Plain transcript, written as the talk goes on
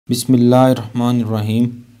बिस्मिल्लाहिर्रहमानिर्रहीम।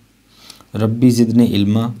 रब्बी ज़िदनी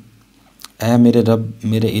इल्मा, ऐ मेरे रब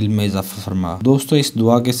मेरे इल्म में इजाफ़ा फरमा। दोस्तों, इस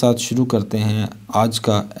दुआ के साथ शुरू करते हैं आज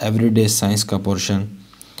का एवरीडे साइंस का पोर्शन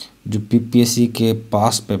जो PPSC के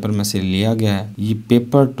पास पेपर में से लिया गया है। ये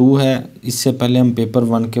पेपर 2 है। इससे पहले हम पेपर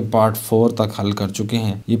 1 के पार्ट 4 तक हल कर चुके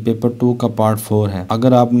हैं। ये पेपर 2 का पार्ट 4 है।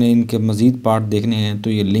 अगर आपने इनके मज़ीद पार्ट देखने हैं तो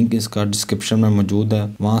ये लिंक इसका डिस्क्रिप्शन में मौजूद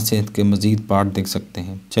है, वहाँ से इनके मज़ीद पार्ट देख सकते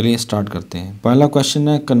हैं। चलिए स्टार्ट करते हैं। पहला क्वेश्चन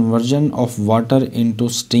है, conversion of water into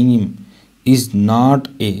steam is not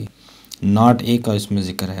a का इसमें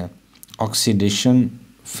जिक्र है। ऑक्सीडेशन,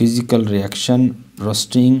 फिजिकल रिएक्शन,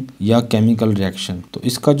 रस्टिंग या केमिकल रिएक्शन। तो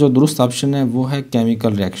इसका जो दुरुस्त ऑप्शन है वो है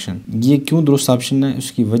केमिकल रिएक्शन। ये क्यों दुरुस्त ऑप्शन है,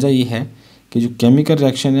 उसकी वजह ये है कि जो केमिकल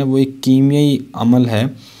रिएक्शन है वो एक कीमियाई अमल है।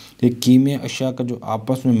 एक कीमियाई अशिया का जो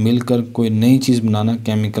आपस में मिलकर कोई नई चीज़ बनाना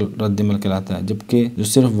केमिकल रद्दमल कहलाता है, जबकि जो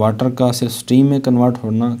सिर्फ वाटर का सिर्फ स्टीम में कन्वर्ट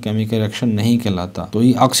होना केमिकल रिएक्शन नहीं कहलाता। तो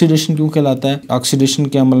ये ऑक्सीडेशन क्यों कहलाता है? ऑक्सीडेशन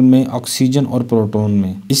के अमल में ऑक्सीजन और प्रोटॉन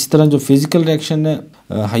में। इसी तरह जो फिजिकल रिएक्शन है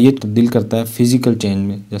ये तब्दील करता है फिजिकल चेंज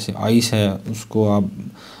में। जैसे आइस है, उसको आप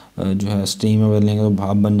जो है स्टीम में बदलेंगे तो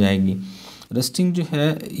भाप बन जाएगी। रस्टिंग जो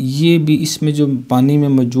है ये भी, इसमें जो पानी में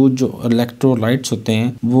मौजूद जो इलेक्ट्रोलाइट्स होते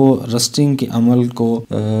हैं वो रस्टिंग के अमल को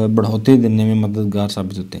बढ़ोतरी देने में मददगार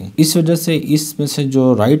साबित होते हैं। इस वजह से इसमें से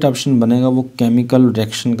जो राइट ऑप्शन बनेगा वो केमिकल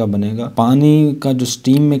रिएक्शन का बनेगा। पानी का जो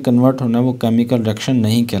स्टीम में कन्वर्ट होना है वो केमिकल रिएक्शन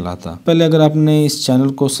नहीं कहलाता। पहले अगर आपने इस चैनल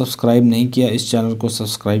को सब्सक्राइब नहीं किया, इस चैनल को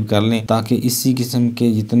सब्सक्राइब कर लें ताकि इसी किस्म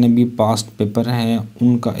के जितने भी पास्ट पेपर हैं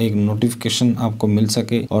उनका एक नोटिफिकेशन आपको मिल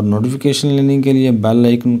सके। और नोटिफिकेशन लेने के लिए बेल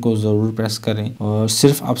आइकन को ज़रूर प्रेस करें। और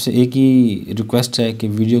सिर्फ आपसे एक ही रिक्वेस्ट है कि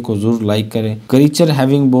वीडियो को जरूर लाइक करें। Creature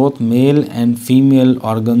having both male and female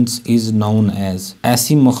organs is known as.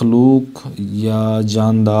 ऐसी मखलूक या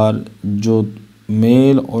जानदार जो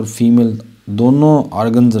मेल और फीमेल दोनों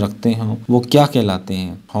ऑर्गन्स रखते हैं वो क्या कहलाते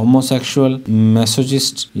हैं? होमोसेक्सुअल,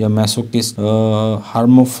 मेसोचिस्ट या मेसोकिस्ट,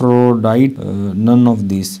 हर्माफ्रोडाइट, नन ऑफ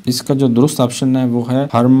दिस। इसका जो दुरुस्त ऑप्शन है वो है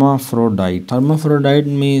हर्माफ्रोडाइट। हर्माफ्रोडाइट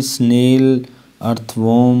में स्नेल,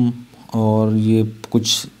 अर्थवॉर्म और ये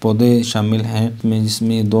कुछ पौधे शामिल हैं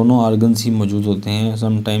जिसमें दोनों ऑर्गन्स ही मौजूद होते हैं।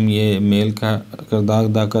 समटाइम ये मेल का किरदार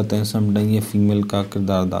अदा करते हैं, समटाइम ये फीमेल का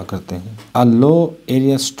किरदार अदा करते हैं। अ लो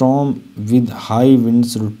area storm with high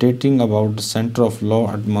winds rotating about the centre of low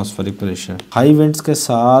atmospheric pressure. High winds के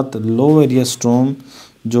साथ लो एरिया स्टॉर्म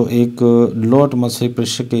जो एक लो एटमॉस्फेरिक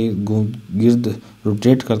प्रेशर के गिर्द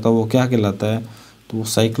रोटेट करता है वो क्या कहलाता है? तो वो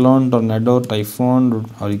साइक्लोन, टोर्नेडो, टाइफून,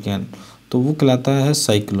 हरिकेन, तो वो कहलाता है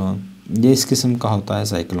साइक्लोन। ये इस किस्म का होता है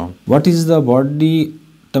cyclone. What is the body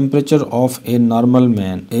temperature of a normal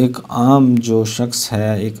man? एक आम जो शख्स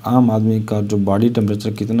है, एक आम आदमी का जो बॉडी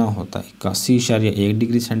टेम्परेचर कितना होता है? 81.1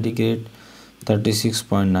 degree centigrade,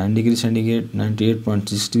 36.9 degree centigrade,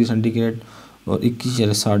 98.6 degree centigrade और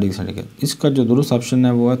 21.60 डिग्री सेंटीग्रेड। इसका जो दुरुस्त ऑप्शन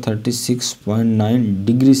है वो है 36.9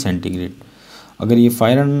 डिग्री सेंटीग्रेड। अगर ये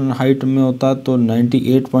फ़ारेनहाइट में होता तो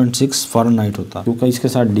 98.6 फ़ारेनहाइट होता, क्योंकि इसके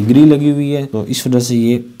साथ डिग्री लगी हुई है तो इस वजह से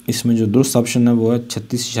ये इसमें जो दुरुस्त ऑप्शन है वो है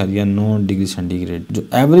 36.9 डिग्री सेंटीग्रेड। जो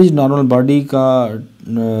एवरेज नॉर्मल बॉडी का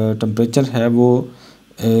टेम्परेचर है वो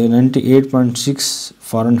 98.6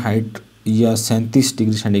 फ़ारेनहाइट या 37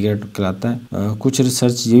 डिग्री सेंटीग्रेड कहलाता है। कुछ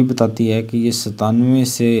रिसर्च ये भी बताती है कि ये 97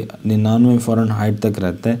 से 99 फ़ारेनहाइट तक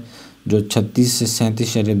रहता है, जो 36 से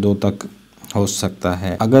 37.2 तक हो सकता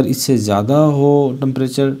है। अगर इससे ज़्यादा हो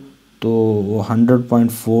टेम्परेचर तो वो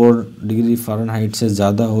 100.4 डिग्री फ़ारेनहाइट से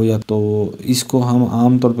ज़्यादा हो या तो इसको हम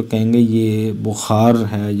आम तौर पर कहेंगे ये बुखार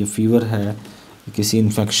है, ये फीवर है किसी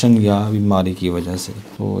इन्फेक्शन या बीमारी की वजह से।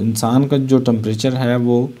 तो इंसान का जो टेम्परेचर है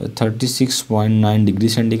वो 36.9 डिग्री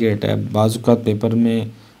सेंटीग्रेड है। बाज़ औक़ात पेपर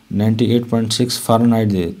में 98.6 फ़ारेनहाइट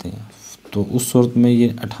दे देते हैं, तो उस सूरत में ये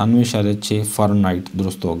 98.6 फ़ारेनहाइट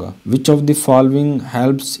दुरुस्त होगा। Which of the following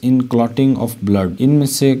helps in clotting of blood? इनमें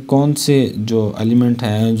से कौन से जो एलिमेंट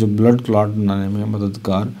हैं जो ब्लड क्लॉट बनाने में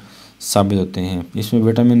मददगार साबित होते हैं? इसमें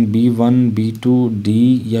विटामिन B1, B2, D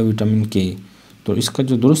या विटामिन K। तो इसका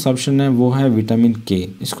जो दुरुस्त ऑप्शन है वो है विटामिन K।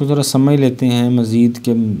 इसको ज़रा समझ लेते हैं मज़ीद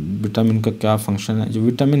के विटामिन का क्या फंक्शन है। जो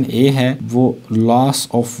विटामिन A है वो loss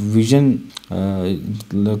of vision,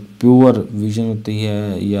 pure vision होती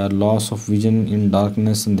है, या loss of vision in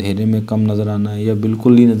darkness, अंधेरे में कम नज़र आना या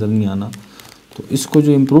बिल्कुल ही नज़र नहीं आना। तो इसको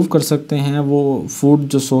जो इम्प्रूव कर सकते हैं वो फूड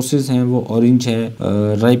जो सोर्सेज हैं वो ऑरेंज है,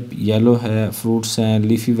 राइप येलो है, फ्रूट्स हैं,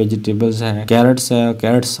 लीफी वेजिटेबल्स हैं, कैरेट्स है।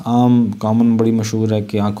 कैरेट्स आम कॉमन बड़ी मशहूर है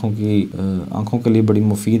कि आँखों के लिए बड़ी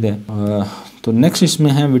मुफीद है। तो नेक्स्ट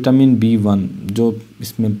इसमें है विटामिन B1 जो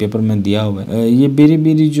इसमें पेपर में दिया हुआ है। ये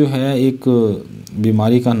बेरी जो है एक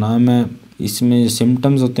बीमारी का नाम है। इसमें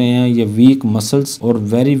सिम्टम्स होते हैं ये वीक मसल्स और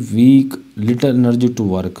very weak little energy to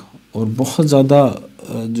work, और बहुत ज़्यादा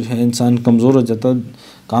जो है इंसान कमज़ोर हो जाता,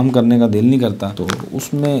 काम करने का दिल नहीं करता, तो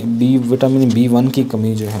उसमें विटामिन B1 की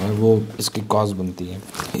कमी जो है वो इसकी कॉज बनती है।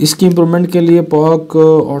 इसकी इम्प्रूवमेंट के लिए pork,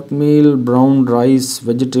 oatmeal, brown rice,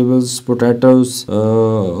 vegetables, potatoes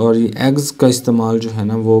और ये एग्स का इस्तेमाल जो है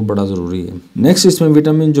ना वो बड़ा ज़रूरी है। नेक्स्ट इसमें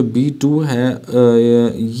विटामिन जो B2 है,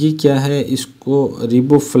 ये क्या है, इसको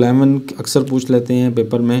रिबोफ्लेविन अक्सर पूछ लेते हैं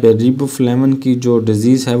पेपर में। रिबोफ्लेविन की जो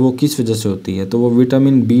डिजीज़ है वो किस वजह से होती है, तो वो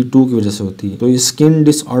विटामिन B2 की वजह से होती है। तो ये स्किन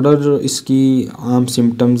डिसऑर्डर इसकी आम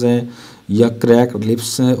सिम्टम्स हैं, या क्रैक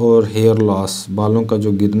लिप्स है और हेयर लॉस, बालों का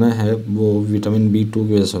जो गिरना है वो विटामिन B2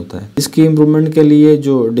 की वजह से होता है। इसकी इम्प्रूवमेंट के लिए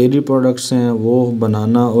जो डेयरी प्रोडक्ट्स हैं वो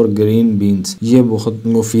बनाना और ग्रीन बीन्स, ये बहुत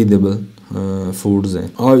मुफीदेबल फूड्स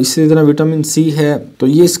हैं। और इसी तरह विटामिन C है, तो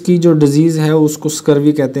ये इसकी जो डिजीज़ है उसको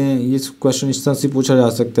स्कर्वी कहते हैं। ये क्वेश्चन इस तरह से पूछा जा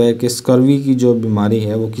सकता है कि स्कर्वी की जो बीमारी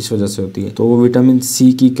है वो किस वजह से होती है, तो वो विटामिन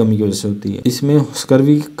C की कमी की वजह से होती है। इसमें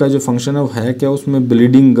स्कर्वी का जो फंक्शन है वो है क्या, उसमें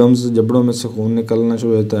ब्लीडिंग गम्स, जबड़ों में से खून निकलना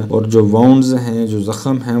शुरू होता है, और जो वाउंड्स हैं, जो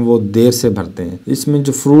जख्म हैं वो देर से भरते हैं। इसमें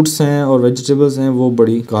जो फ्रूट्स हैं और वेजिटेबल्स हैं वो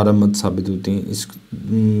बड़ी कारआमद साबित होती हैं इस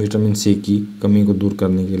विटामिन C की कमी को दूर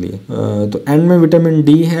करने के लिए। तो एंड में विटामिन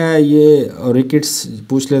D है, ये रिकेट्स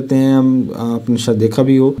पूछ लेते हैं हम, आपने शायद देखा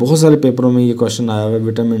भी हो, बहुत सारे पेपरों में ये क्वेश्चन आया हुआ है।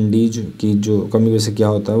 विटामिन D की जो कमी वजह से क्या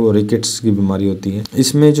होता है, वो रिकेट्स की बीमारी होती है।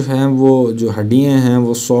 इसमें जो है वो जो हड्डियां हैं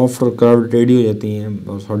वो सॉफ्ट और कर्व टेढ़ी हो जाती हैं,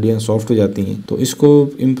 और हड्डियां सॉफ्ट हो जाती हैं। तो इसको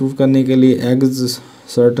इम्प्रूव करने के लिए एग्स,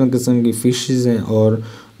 सर्टन किस्म की फिशेस हैं और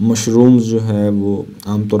मशरूम्स जो है वो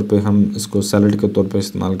आमतौर पे हम इसको सैलड के तौर पे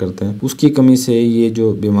इस्तेमाल करते हैं। उसकी कमी से ये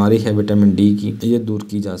जो बीमारी है विटामिन D की, ये दूर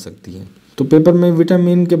की जा सकती है। तो पेपर में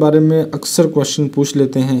विटामिन के बारे में अक्सर क्वेश्चन पूछ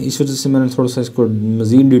लेते हैं, इस वजह से मैंने थोड़ा सा इसको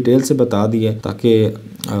मज़ीद डिटेल से बता दिया, ताकि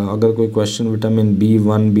अगर कोई क्वेश्चन विटामिन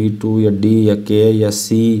B1, B2 या D या K या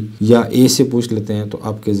C या A से पूछ लेते हैं तो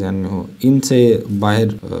आपके जहन में हो। इनसे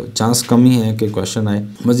बाहर चांस कम ही है कि क्वेश्चन आए।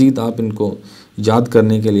 मज़ीद आप इनको याद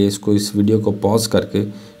करने के लिए इस वीडियो को पॉज करके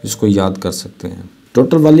इसको याद कर सकते हैं।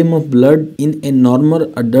 Total volume of blood in a normal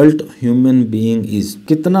adult human being is,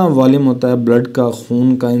 कितना वॉल्यूम होता है ब्लड का,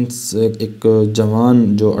 खून का, एक जवान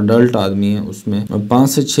जो अडल्ट आदमी है उसमें 5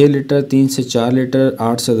 से 6 लीटर, 3 से 4 लीटर,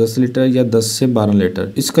 8 से 10 लीटर या 10 से 12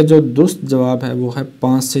 लीटर। इसका जो दुरुस्त जवाब है वो है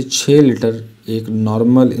 5 से 6 लीटर एक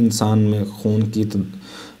नॉर्मल इंसान में खून की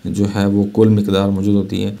जो है वो कुल मिकदार मौजूद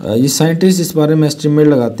होती है। ये साइंटिस्ट इस बारे में एस्टिमेट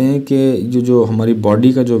लगाते हैं कि जो हमारी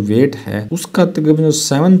बॉडी का जो वेट है उसका तकरीबन जो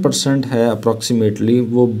 7% है अप्रॉक्सीमेटली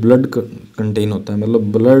वो ब्लड कंटेन होता है।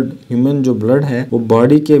 मतलब ब्लड, ह्यूमन जो ब्लड है वो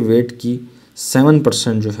बॉडी के वेट की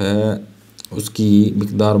 7% जो है उसकी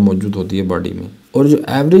मिकदार मौजूद होती है बॉडी में। और जो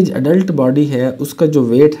एवरेज अडल्ट बॉडी है उसका जो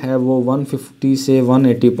वेट है वो 150 से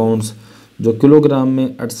 180 पाउंड्स, जो किलोग्राम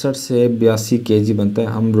में 68 से 82 kg बनता है।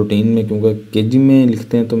 हम रूटीन में क्योंकि केजी में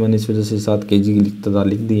लिखते हैं तो मैंने इस वजह से 7 kg की तादाद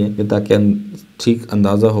लिख दी है, ताकि ठीक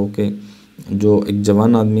अंदाज़ा हो कि जो एक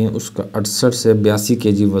जवान आदमी है उसका 68 से 82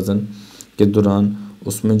 kg वज़न के दौरान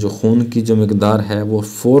उसमें जो खून की जो मिकदार है वो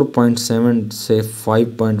 4.7 से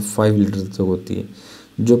 5.5 लीटर तक होती है,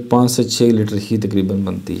 जो 5 से 6 लीटर ही तकरीबन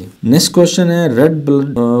बनती है। नेक्स्ट क्वेश्चन है, red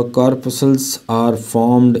blood corpuscles are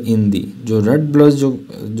formed in दी, जो रेड ब्लड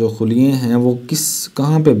जो खुलिये हैं वो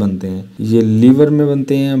कहाँ पे बनते हैं? ये लीवर में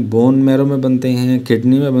बनते हैं, बोन मैरो में बनते हैं,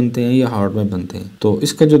 किडनी में बनते हैं या हार्ट में बनते हैं? तो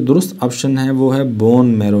इसका जो दुरुस्त ऑप्शन है वो है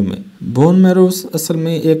बोन मैरो में। बोन मैरो असल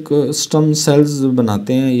में एक स्टम सेल्स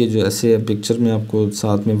बनाते हैं, ये जो ऐसे पिक्चर में आपको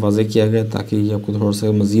साथ में वाज़े किया गया ताकि ये आपको थोड़ा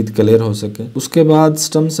सा मज़ीद क्लियर हो सके। उसके बाद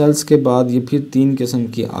स्टम सेल्स के बाद ये फिर 3 किस्म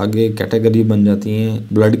की आगे कैटेगरी बन जाती हैं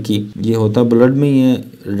ब्लड की। ये होता ब्लड में ही है,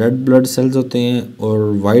 रेड ब्लड सेल्स होते हैं और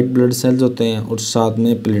वाइट ब्लड सेल्स होते हैं और साथ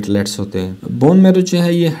में प्लेटलेट्स होते हैं। बोन मैरो जो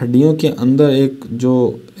है ये हड्डियों के अंदर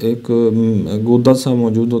एक गुदा सा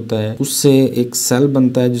मौजूद होता है, उससे एक सेल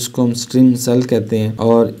बनता है जिसको हम स्ट्रिंग सेल कहते हैं,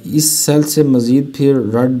 और इस सेल से मजीद फिर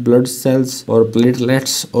रेड ब्लड सेल्स और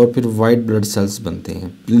प्लेटलेट्स और फिर वाइट ब्लड सेल्स बनते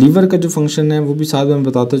हैं। लीवर का जो फंक्शन है वो भी साथ में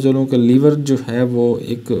बताते चलूँ कि लीवर जो है वो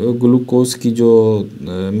एक ग्लूकोज की जो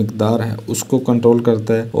मिकदार है उसको कंट्रोल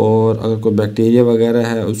करता है, और अगर कोई बैक्टीरिया वगैरह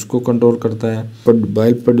है उसको कंट्रोल करता है,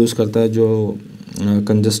 बाइल प्रोड्यूस करता है जो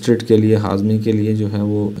कंजस्टेड के लिए, हाजमे के लिए जो है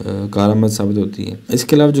वो कारआमद साबित होती है।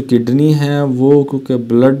 इसके अलावा जो किडनी है वो क्योंकि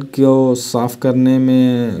ब्लड को साफ़ करने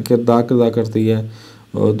में किरदार अदा करती है,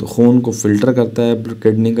 तो खून को फिल्टर करता है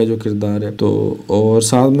किडनी का जो किरदार है। तो और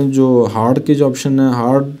साथ में जो हार्ट की जो ऑप्शन है,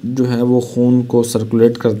 हार्ट जो है वो खून को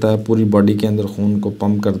सर्कुलेट करता है, पूरी बॉडी के अंदर खून को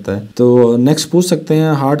पंप करता है। तो नेक्स्ट पूछ सकते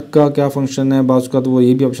हैं हार्ट का क्या फंक्शन है, बाज़ का तो वो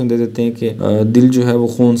ये भी ऑप्शन दे देते हैं कि दिल जो है वो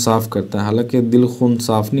खून साफ़ करता है। हालांकि दिल खून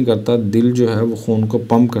साफ़ नहीं करता, दिल जो है वो खून को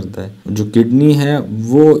पंप करता है। जो किडनी है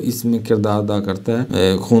वो इसमें किरदार अदा करता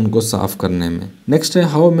है खून को साफ़ करने में। नेक्स्ट है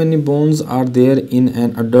how many bones are there in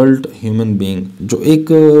an adult human being. जो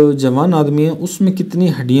एक जवान आदमी है उसमें कितनी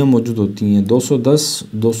हड्डियां मौजूद होती हैं, 210,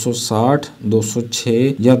 260,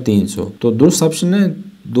 206 या 300। तो दुरुस्त ऑप्शन है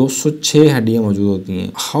 206 हड्डियां मौजूद होती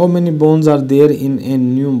हैं। How many bones are there in a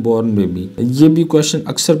new born baby. ये भी क्वेश्चन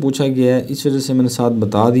अक्सर पूछा गया है, इस वजह से मैंने साथ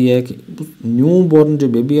बता दिया है कि न्यू बॉर्न जो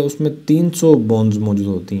बेबी है उसमें 300 बोन्स मौजूद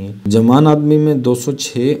होती हैं, जवान आदमी में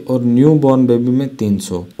 206 और न्यू बॉर्न बेबी में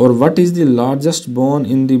 300। और what is the largest bone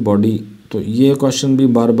in the body. तो ये क्वेश्चन भी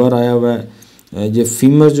बार बार आया हुआ है। ये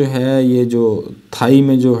फीमर जो है, ये जो थाई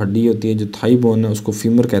में जो हड्डी होती है, जो थाई बोन है उसको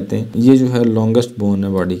फीमर कहते हैं। ये जो है लॉन्गेस्ट बोन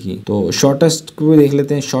है बॉडी की। तो शॉर्टेस्ट को भी देख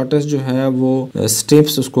लेते हैं। शॉर्टेस्ट जो है वो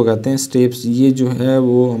स्टेप्स उसको कहते हैं। स्टेप्स ये जो है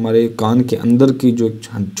वो हमारे कान के अंदर की जो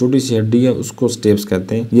छोटी सी हड्डी है उसको स्टेप्स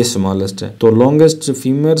कहते हैं। ये स्मॉलेस्ट है। तो लॉन्गेस्ट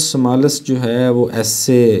फीमर, स्मॉलेस्ट जो है वो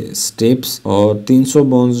ऐसे स्टेप्स, और 300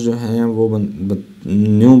 बोन्स जो हैं वो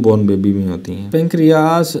न्यू बॉर्न बेबी में होती हैं।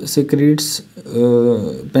 पेंक्रियास सिक्रीट्स,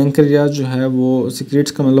 पेंक्रियास जो है वो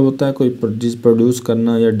सिक्रीट्स का मतलब होता है कोई चीज़ प्रोड्यूस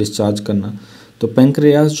करना या डिस्चार्ज करना। तो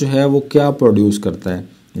पेंक्रियास जो है वो क्या प्रोड्यूस करता है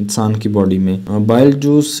इंसान की बॉडी में, bile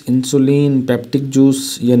juice, insulin, peptic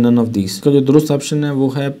juice या नन ऑफ दीस। का जो दुरुस्त ऑप्शन है वो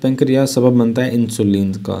है पेंक्रियास सबब बनता है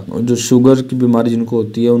इंसुलिन का। और जो शुगर की बीमारी जिनको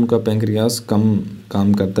होती है उनका पेंक्रियास कम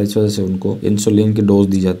काम करता है, इस वजह से उनको इंसुलिन की डोज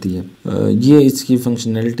दी जाती है। ये इसकी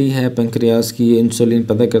फंक्शनैलिटी है पेंक्रियास की। ये इंसुलिन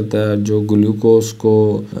पैदा करता है जो ग्लूकोज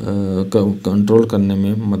को कंट्रोल करने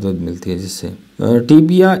में मदद मिलती है जिससे।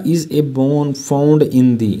 Tibia is a bone found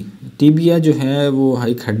in the. Tibia जो है वो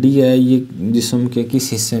एक हड्डी है, ये जिस्म के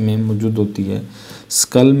किस हिस्से में मौजूद होती है,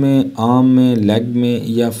 स्कल में, आर्म में, लेग में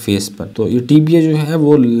या फेस पर। तो ये टीबिया जो है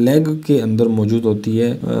वो लेग के अंदर मौजूद होती है।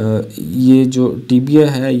 ये जो टीबिया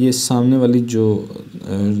है ये सामने वाली जो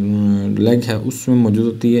लेग है उसमें मौजूद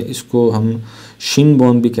होती है। इसको हम शिन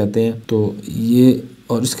बोन भी कहते हैं। तो ये,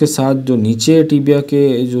 और इसके साथ जो नीचे टीबिया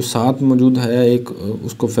के जो साथ मौजूद है एक,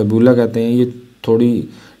 उसको फेबुला कहते हैं। ये थोड़ी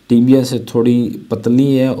टीबिया से थोड़ी पतली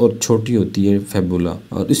है और छोटी होती है फेबुला।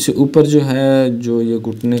 और इससे ऊपर जो है जो ये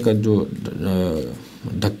घुटने का जो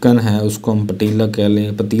ढक्कन है उसको हम पतीला कह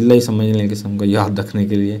लें, पतीला ही समझ लें किस्म का, याद रखने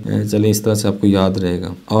के लिए। चलें इस तरह से आपको याद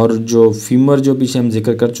रहेगा। और जो फीमर जो पीछे हम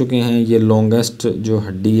जिक्र कर चुके हैं, ये लॉन्गेस्ट जो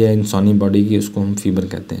हड्डी है इंसानी बॉडी की उसको हम फीमर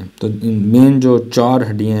कहते हैं। तो मेन जो 4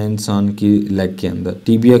 हड्डियाँ हैं इंसान की लेग के अंदर,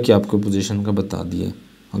 टीबिया की आपको पोजीशन का बता दिए।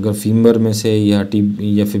 अगर फीमर में से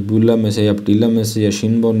या फिबुला में से या पटीला में से या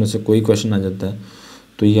शिन बोन में से कोई क्वेश्चन आ जाता है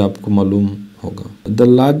तो ये आपको मालूम होगा। The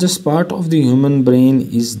largest part of the human brain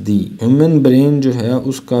is the. Human brain जो है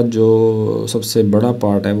उसका जो सबसे बड़ा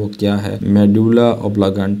पार्ट है वो क्या है, मेडुला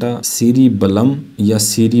ऑब्लांगेटा, सीरीबलम या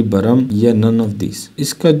सीरीबरम या नन ऑफ दिस।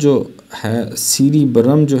 इसका जो है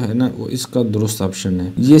सीरीबरम जो है ना वो इसका दुरुस्त ऑप्शन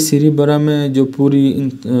है। ये सीरीबरम है जो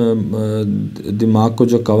पूरी दिमाग को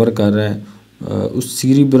जो कवर कर रहा है। उस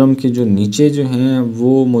सीरीब्रम के जो नीचे जो हैं वो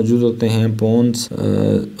मौजूद होते हैं पोन्स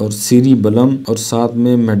और सीरीबलम और साथ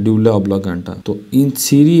में मेडुला ऑब्लांगेटा। तो इन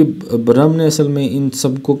सीरीब्रम ने असल में इन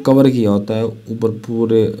सब को कवर किया होता है ऊपर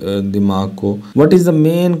पूरे दिमाग को। What is the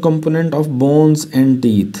main component of bones and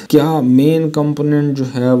teeth. क्या मेन कंपोनेंट जो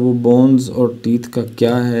है वो बोन्स और टीथ का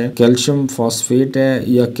क्या है, कैल्शियम फॉस्फेट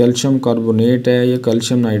है या कैल्शियम कार्बोनेट है या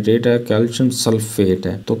कैल्शियम नाइट्रेट है, कैल्शियम सल्फेट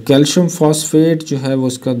है। तो कैल्शियम फॉस्फेट जो है वो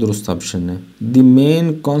इसका दुरुस्त ऑप्शन है। The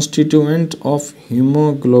main constituent of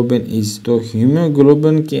haemoglobin is. तो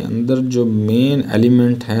हीमोग्लोबिन के अंदर जो मेन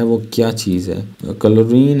एलिमेंट है वो क्या चीज़ है,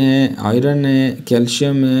 क्लोरीन है, आयरन है,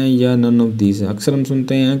 कैल्शियम है या नन ऑफ दीज है। अक्सर हम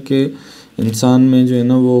सुनते हैं कि इंसान में जो है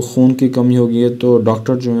ना वो खून की कमी हो गई है तो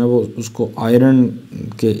डॉक्टर जो है वो उसको आयरन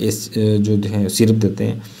के जो है सिरप देते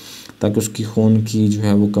हैं ताकि उसकी खून की जो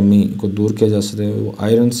है वो कमी को दूर किया जा सके। वो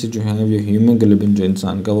आयरन से जो है वो हीमोग्लोबिन जो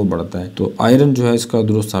इंसान का वो बढ़ता है। तो आयरन जो है इसका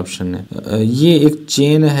दुरुस्त ऑप्शन है। ये एक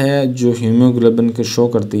चेन है जो हीमोग्लोबिन के शो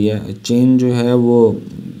करती है। चेन जो है वो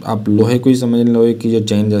आप लोहे को ही समझ लें, लोहे की जो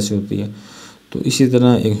चेन जैसी होती है। तो इसी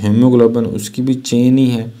तरह एक हीमोग्लोबिन उसकी भी चेन ही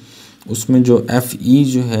है। उसमें जो Fe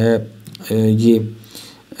जो है, ये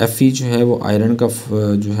Fe जो है वो आयरन का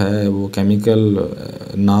जो है वो केमिकल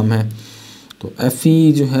नाम है। तो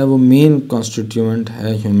Fe जो है वो मेन कॉन्स्टिट्यूएंट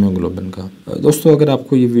है हीमोग्लोबिन का। दोस्तों अगर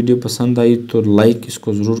आपको ये वीडियो पसंद आई तो लाइक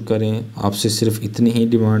इसको ज़रूर करें। आपसे सिर्फ इतनी ही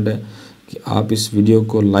डिमांड है कि आप इस वीडियो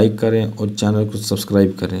को लाइक करें और चैनल को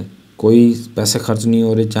सब्सक्राइब करें। कोई पैसे खर्च नहीं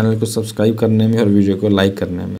हो रहे चैनल को सब्सक्राइब करने में और वीडियो को लाइक करने में।